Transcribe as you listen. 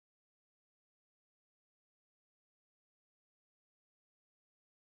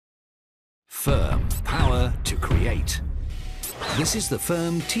FERM, power to create. This is the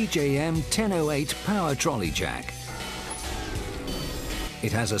FERM TJM1008 power trolley jack.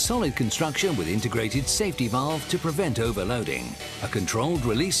 It has a solid construction with integrated safety valve to prevent overloading, a controlled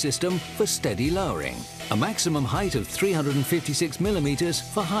release system for steady lowering, a maximum height of 356 millimeters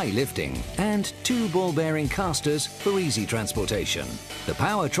for high lifting, and 2 ball-bearing casters for easy transportation. The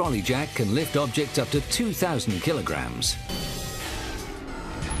power trolley jack can lift objects up to 2,000 kilograms.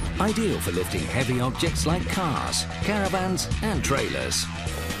 Ideal for lifting heavy objects like cars, caravans and trailers,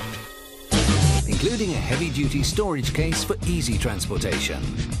 including a heavy-duty storage case for easy transportation.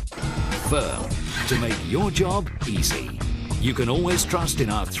 FERM, to make your job easy. You can always trust in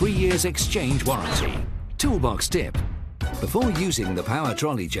our 3 years exchange warranty. Toolbox tip. Before using the power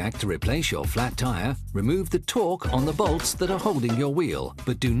trolley jack to replace your flat tire, remove the torque on the bolts that are holding your wheel,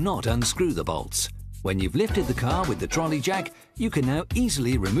 but do not unscrew the bolts. When you've lifted the car with the trolley jack, you can now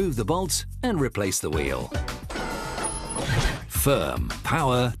easily remove the bolts and replace the wheel. FERM,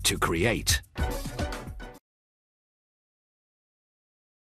 power to create.